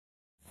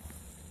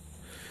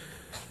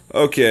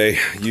Okay,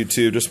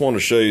 YouTube, just wanted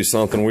to show you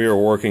something. We are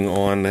working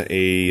on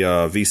a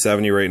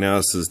V70 right now.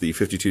 This is the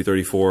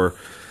 5234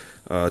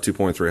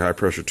 2.3 high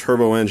pressure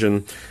turbo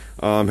engine.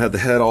 Had the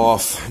head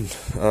off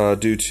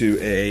due to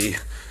a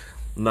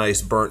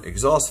nice burnt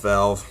exhaust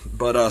valve,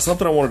 but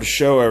something I wanted to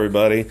show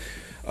everybody.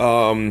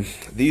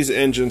 These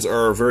engines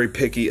are very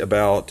picky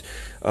about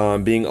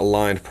being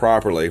aligned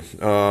properly.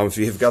 If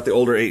you've got the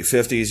older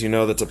 850s, you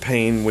know that's a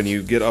pain when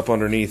you get up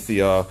underneath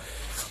the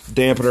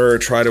dampener,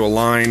 try to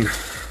align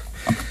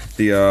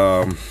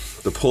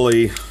the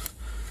pulley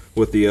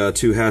with the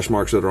two hash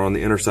marks that are on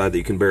the inner side that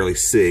you can barely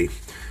see.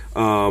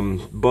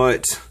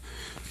 But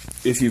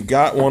if you've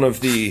got one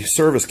of the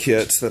service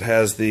kits that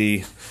has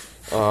the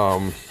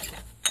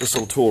this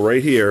little tool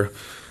right here,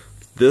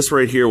 this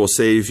right here will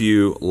save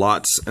you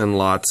lots and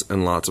lots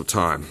and lots of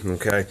time.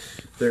 Okay,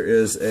 there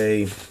is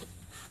a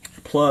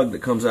plug that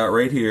comes out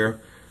right here.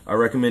 I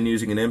recommend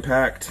using an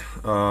impact.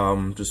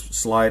 Just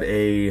slide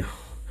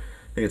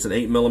I think it's an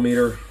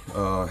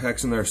 8mm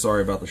hex in there.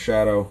 Sorry about the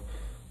shadow.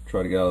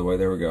 Try to get out of the way.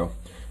 There we go.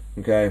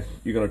 Okay,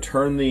 you're going to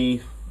turn the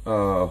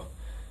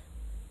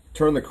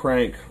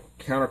crank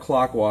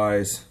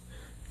counterclockwise,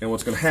 and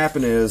what's going to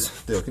happen is,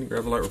 Dale, can you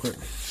grab the light real quick?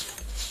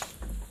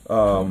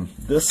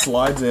 This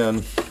slides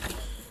in,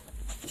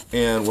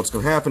 and what's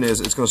going to happen is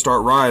it's going to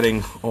start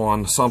riding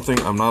on something.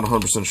 I'm not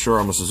 100% sure.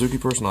 I'm a Suzuki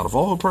person, not a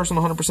Volvo person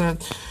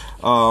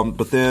 100%.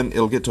 But then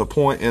it'll get to a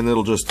point and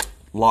it'll just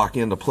lock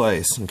into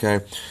place. Okay.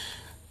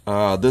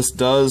 This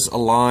does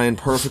align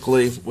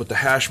perfectly with the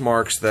hash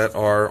marks that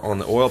are on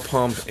the oil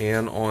pump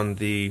and on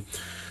the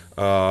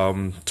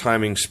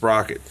timing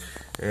sprocket.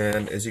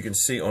 And as you can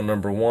see on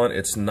number one,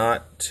 it's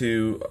not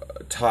to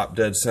top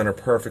dead center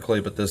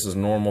perfectly, but this is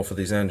normal for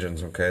these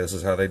engines. Okay, this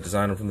is how they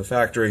design them from the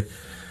factory.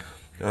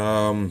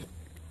 And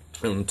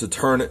to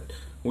turn it,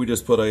 we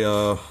just put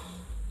a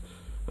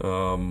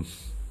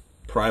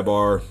pry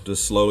bar,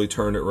 just slowly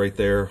turn it right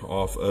there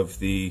off of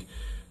the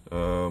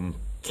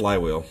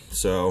flywheel.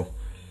 So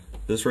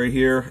this right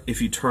here,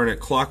 if you turn it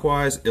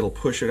clockwise, it'll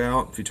push it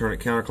out. If you turn it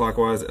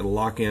counterclockwise, it'll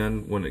lock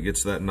in when it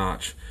gets to that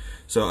notch.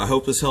 So I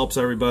hope this helps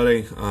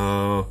everybody.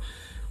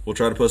 We'll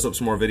try to post up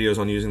some more videos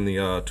on using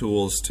the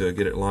tools to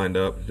get it lined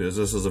up, because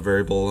this is a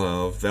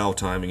variable valve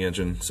timing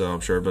engine, so I'm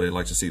sure everybody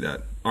likes to see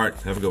that. Alright,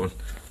 have a good one.